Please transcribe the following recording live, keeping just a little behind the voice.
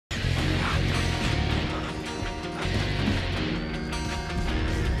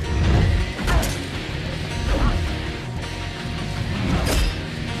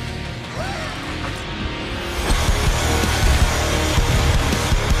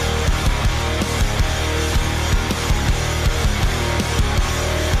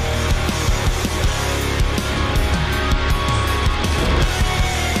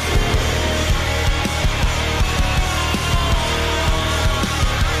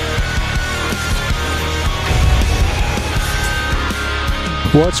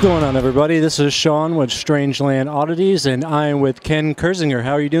What's going on, everybody? This is Shaun with StrangeLand Oddities, and I am with Ken Kirzinger.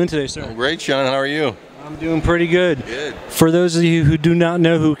 How are you doing today, sir? I'm great, Shaun. How are you? I'm doing pretty good. Good. For those of you who do not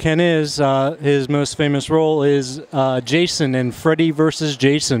know who Ken is, his most famous role is Jason in Freddy vs.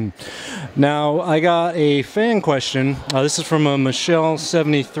 Jason. Now, I got a fan question. This is from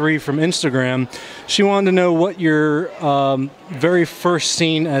Michelle73 from Instagram. She wanted to know what your very first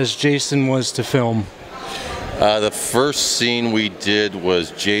scene as Jason was to film. The first scene we did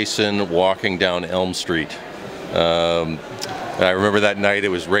was Jason walking down Elm Street. I remember that night it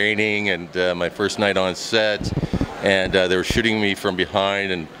was raining, and my first night on set, and they were shooting me from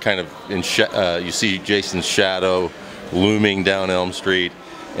behind, and kind of you see Jason's shadow looming down Elm Street,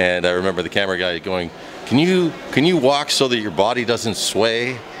 and I remember the camera guy going, "Can you walk so that your body doesn't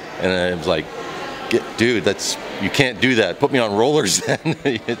sway?" And I was like, "Dude, you can't do that. Put me on rollers then."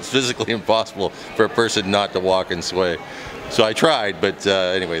 It's physically impossible for a person not to walk and sway. So I tried, but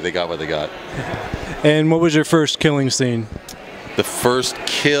anyway, they got what they got. And what was your first killing scene? The first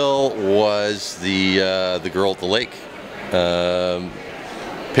kill was the girl at the lake,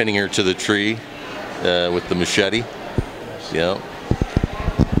 pinning her to the tree with the machete. Yeah.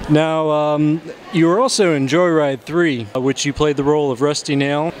 Now, you were also in Joyride 3, which you played the role of Rusty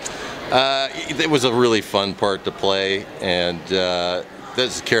Nail. It was a really fun part to play, and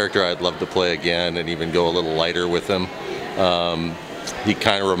that's a character I'd love to play again and even go a little lighter with him. He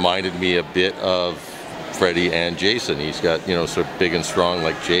kind of reminded me a bit of Freddy and Jason. He's got, you know, sort of big and strong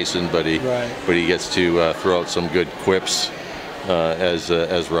like Jason, but he gets to throw out some good quips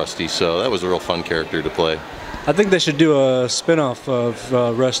as Rusty. So that was a real fun character to play. I think they should do a spin-off of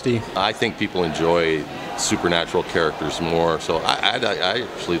Rusty. I think people enjoy supernatural characters more, so I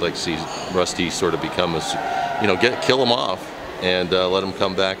actually like to see Rusty sort of become a, you know, kill him off and let him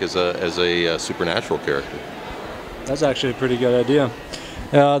come back as a supernatural character. That's actually a pretty good idea.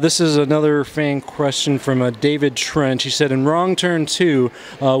 This is another fan question from David Trent. He said, in Wrong Turn 2,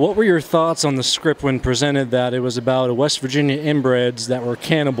 what were your thoughts on the script when presented that it was about a West Virginia inbreds that were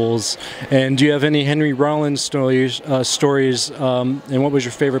cannibals? And do you have any Henry Rollins stories? And what was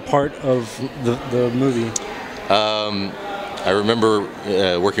your favorite part of the movie? I remember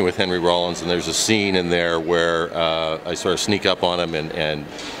working with Henry Rollins, and there's a scene in there where I sort of sneak up on him and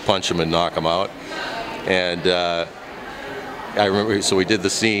punch him and knock him out. And I remember, so we did the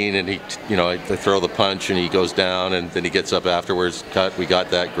scene, and I throw the punch, and he goes down, and then he gets up afterwards. Cut. We got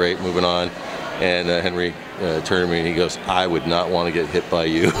that. Great. Moving on. And Henry turned to me and he goes, "I would not want to get hit by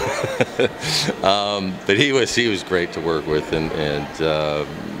you." But he was great to work with, and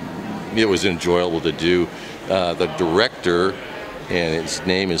it was enjoyable to do. The director, and his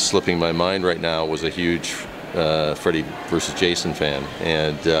name is slipping my mind right now, was a huge Freddy vs. Jason fan,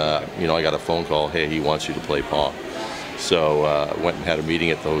 and I got a phone call. Hey, he wants you to play Pa. So went and had a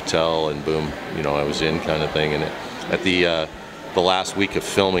meeting at the hotel, and boom, I was in, kind of thing. And at the last week of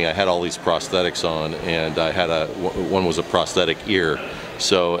filming, I had all these prosthetics on, and I had one was a prosthetic ear.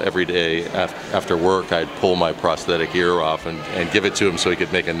 So every day after work, I'd pull my prosthetic ear off and give it to him so he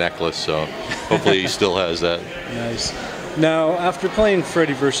could make a necklace. So hopefully he still has that. Nice. Now, after playing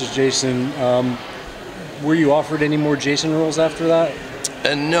Freddy vs. Jason, were you offered any more Jason roles after that?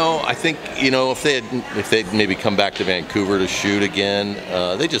 No, I think if they'd maybe come back to Vancouver to shoot again,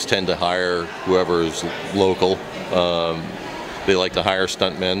 they just tend to hire whoever is local. They like to hire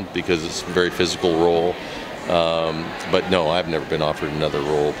stuntmen because it's a very physical role. But no, I've never been offered another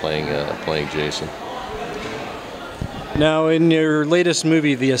role playing Jason. Now, in your latest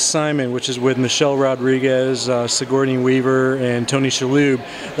movie, The Assignment, which is with Michelle Rodriguez, Sigourney Weaver, and Tony Shalhoub,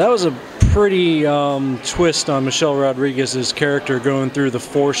 that was a pretty twist on Michelle Rodriguez's character going through the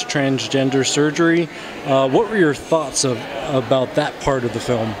forced transgender surgery. What were your thoughts about that part of the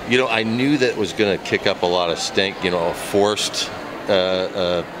film? I knew that was going to kick up a lot of stink, a forced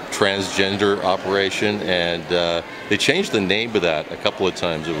transgender operation, and they changed the name of that a couple of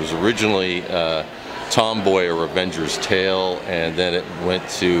times. It was originally Tomboy or Revenger's Tale, and then it went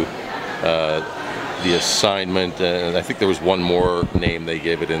to The Assignment, and I think there was one more name they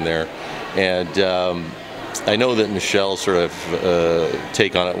gave it in there. And I know that Michelle's sort of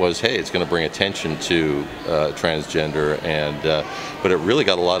take on it was, hey, it's going to bring attention to transgender, but it really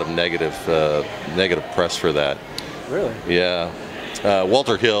got a lot of negative press for that. Really? Yeah.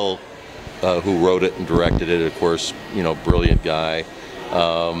 Walter Hill, who wrote it and directed it, of course, brilliant guy.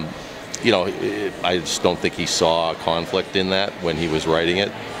 I just don't think he saw a conflict in that when he was writing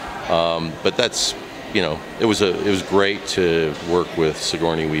it. But that's, it was great to work with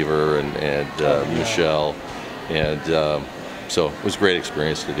Sigourney Weaver and Michelle, and so it was a great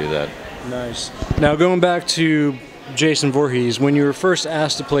experience to do that. Nice. Now, going back to Jason Voorhees. When you were first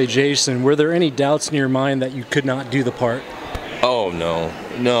asked to play Jason, were there any doubts in your mind that you could not do the part? Oh no,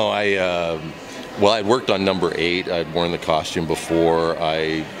 no. Well, I'd worked on number 8. I'd worn the costume before.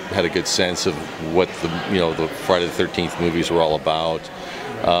 I had a good sense of what the Friday the 13th movies were all about.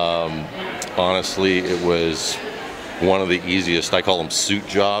 Honestly, it was one of the easiest, I call them suit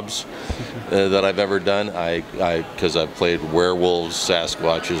jobs, that I've ever done. Because I've played werewolves,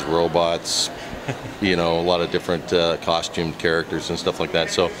 Sasquatches, robots, a lot of different costumed characters and stuff like that.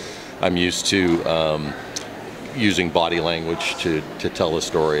 So I'm used to using body language to tell a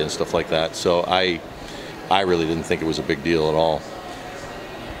story and stuff like that. So I really didn't think it was a big deal at all.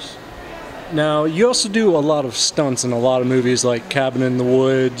 Now, you also do a lot of stunts in a lot of movies like Cabin in the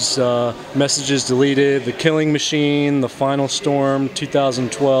Woods, Messages Deleted, The Killing Machine, The Final Storm,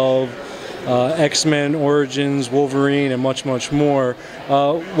 2012, X-Men Origins, Wolverine, and much, much more.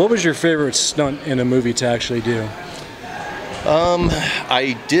 What was your favorite stunt in a movie to actually do?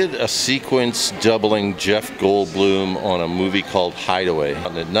 I did a sequence doubling Jeff Goldblum on a movie called Hideaway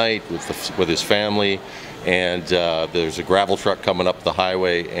at night with his family, and there's a gravel truck coming up the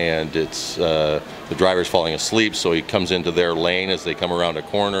highway, and it's the driver's falling asleep, so he comes into their lane as they come around a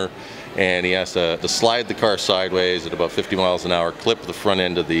corner, and he has to slide the car sideways at about 50 miles an hour, clip the front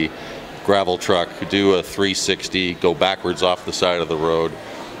end of the gravel truck, do a 360, go backwards off the side of the road.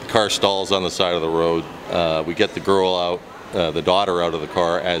 The car stalls on the side of the road. We get the girl out, the daughter out of the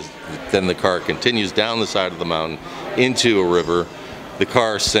car, as then the car continues down the side of the mountain into a river. The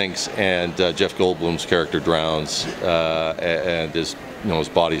car sinks, and Jeff Goldblum's character drowns, and his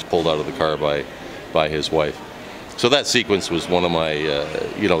body's pulled out of the car by his wife. So that sequence was one of my,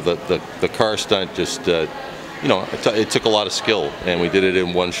 the car stunt. Just it took a lot of skill, and we did it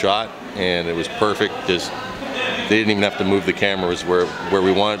in one shot, and it was perfect. Just they didn't even have to move the cameras where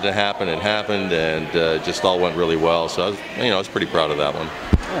we wanted it to happen. It happened, and just all went really well. So I was pretty proud of that one.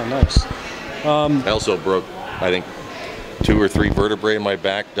 Oh, nice. I also broke, I think, 2 or 3 vertebrae in my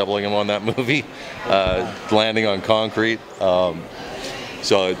back, doubling them on that movie, landing on concrete.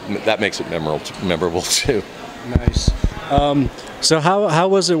 So that makes it memorable too. Nice. So how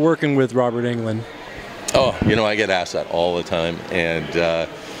was it working with Robert Englund? Oh, I get asked that all the time, and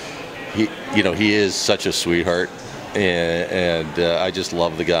he is such a sweetheart, and I just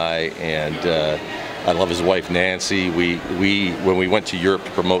love the guy, and I love his wife Nancy. When we went to Europe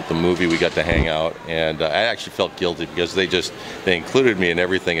to promote the movie, we got to hang out, and I actually felt guilty because they included me in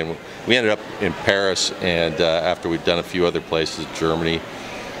everything, and we ended up in Paris, and after we'd done a few other places, Germany,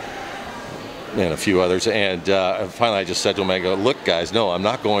 and a few others, and finally I just said to him, I go, look guys, no, I'm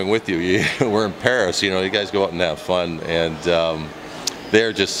not going with you. We're in Paris, you guys go out and have fun, and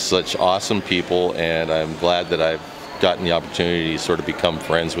they're just such awesome people, and I'm glad that I've gotten the opportunity to sort of become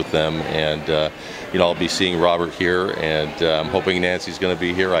friends with them, and I'll be seeing Robert here, and I'm hoping Nancy's going to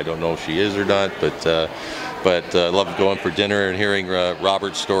be here. I don't know if she is or not, but I love going for dinner and hearing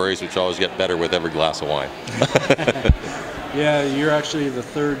Robert's stories, which always get better with every glass of wine. Yeah, you're actually the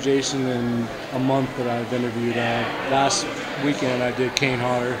 3rd Jason in a month that I've interviewed. Last weekend I did Kane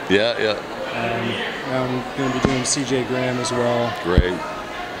Hodder. Yeah. I'm going to be doing CJ Graham as well. Great.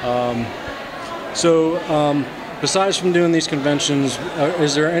 Besides from doing these conventions,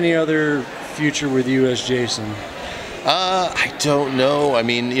 is there any other future with you as Jason? I don't know. I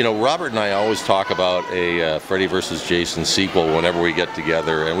mean, Robert and I always talk about a Freddy vs. Jason sequel whenever we get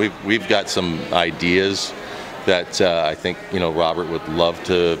together, and we've got some ideas that I think Robert would love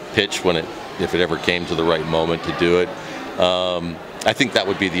to pitch if it ever came to the right moment to do it. I think that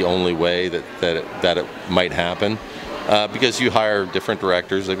would be the only way that it might happen. Because you hire different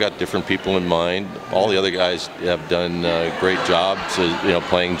directors, they've got different people in mind. All the other guys have done great jobs,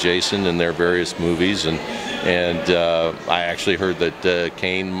 playing Jason in their various movies, and I actually heard that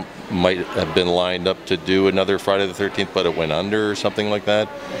Kane might have been lined up to do another Friday the 13th, but it went under or something like that.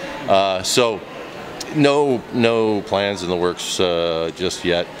 So no plans in the works just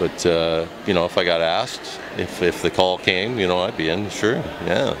yet. But if I got asked, if the call came, I'd be in. Sure,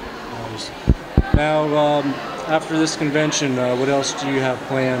 yeah. Now, after this convention, what else do you have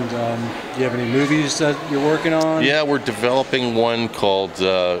planned? Do you have any movies that you're working on? Yeah, we're developing one called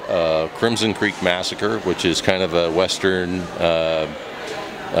Crimson Creek Massacre, which is kind of a Western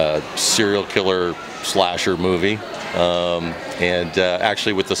serial killer slasher movie. And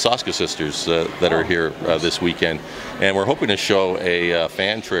actually with the Soska sisters that are here this weekend. And we're hoping to show a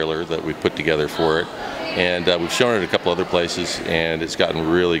fan trailer that we put together for it. And we've shown it a couple other places, and it's gotten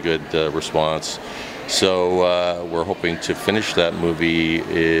really good response. So we're hoping to finish that movie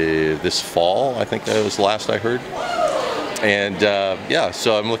this fall. I think that was the last I heard. Yeah,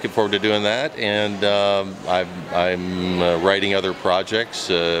 so I'm looking forward to doing that, and I'm writing other projects,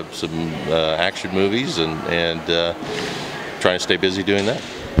 some action movies, and trying to stay busy doing that.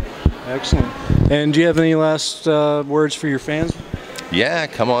 Excellent. And do you have any last words for your fans? Yeah,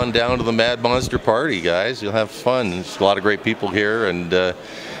 come on down to the Mad Monster Party, guys. You'll have fun. There's a lot of great people here, and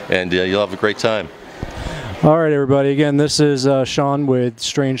you'll have a great time. All right, everybody. Again, this is Shaun with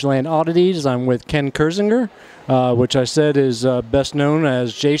StrangeLand Oddities. I'm with Ken Kirzinger, which I said is best known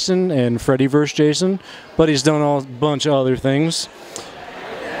as Jason and Freddy vs. Jason, but he's done a bunch of other things.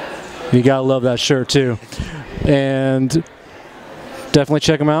 You gotta love that shirt too. And definitely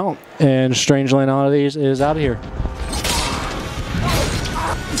check him out. And StrangeLand Oddities is out of here.